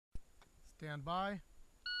Stand by.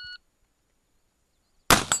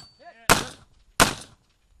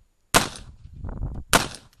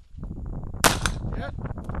 Hit.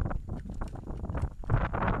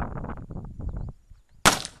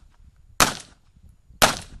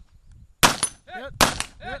 Hit.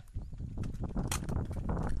 Hit.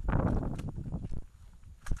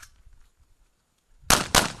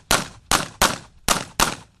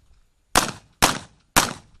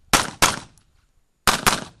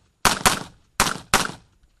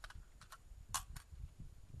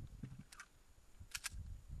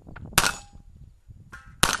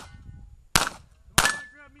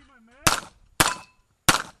 Grab me my man.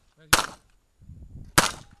 Thank you.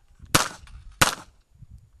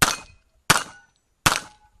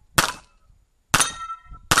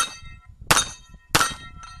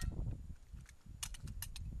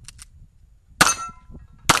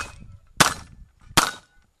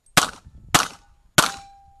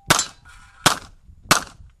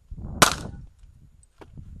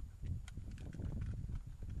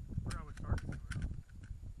 Forgot what target they were.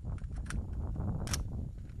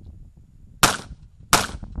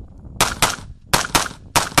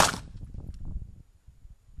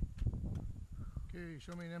 Okay,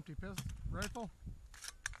 show me an empty pistol rifle.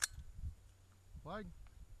 Flag.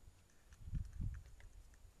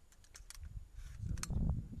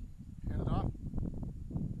 Hand it off.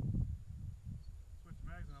 Switch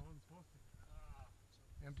mags and I wasn't supposed to.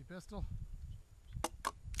 Empty pistol.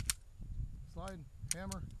 Slide,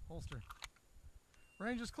 hammer, holster.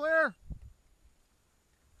 Range is clear. I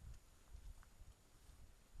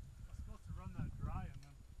was supposed to run that dry and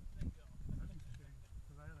then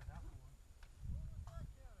because I had a half of one.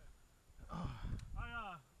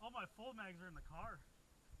 All my full mags are in the car.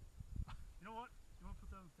 You know what? You want to put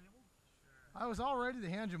that on the table? Sure. I was all ready to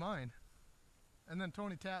hand you mine. And then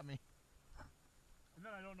Tony tapped me. And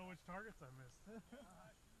then I don't know which targets I missed.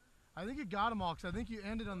 I think you got them all because I think you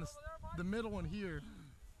ended on the middle one here.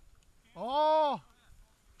 Oh!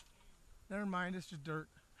 Never mind, it's just dirt.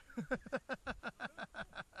 Look at that.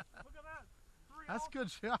 That's a good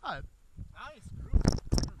shot. Nice.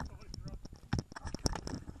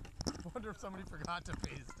 Wonder if somebody forgot to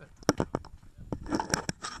paste it.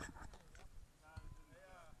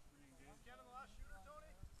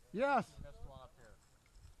 Yes.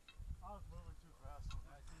 I was moving too fast.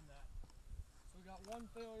 I seen that. So we got one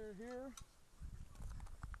failure here.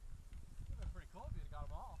 That's pretty cool if you'd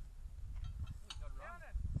got them all.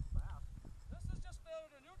 Canon, this is just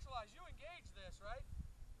failure to neutralize. You engage this, right?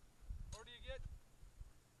 Or do you get...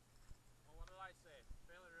 Well, what did I say?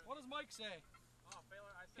 Failure. What does Mike say? Oh,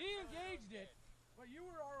 failure. I said He failure engaged it, but you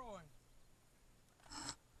were ROing.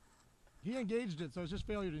 He engaged it, so it's just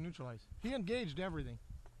failure to neutralize. He engaged everything.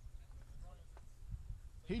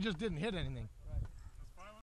 He just didn't hit anything.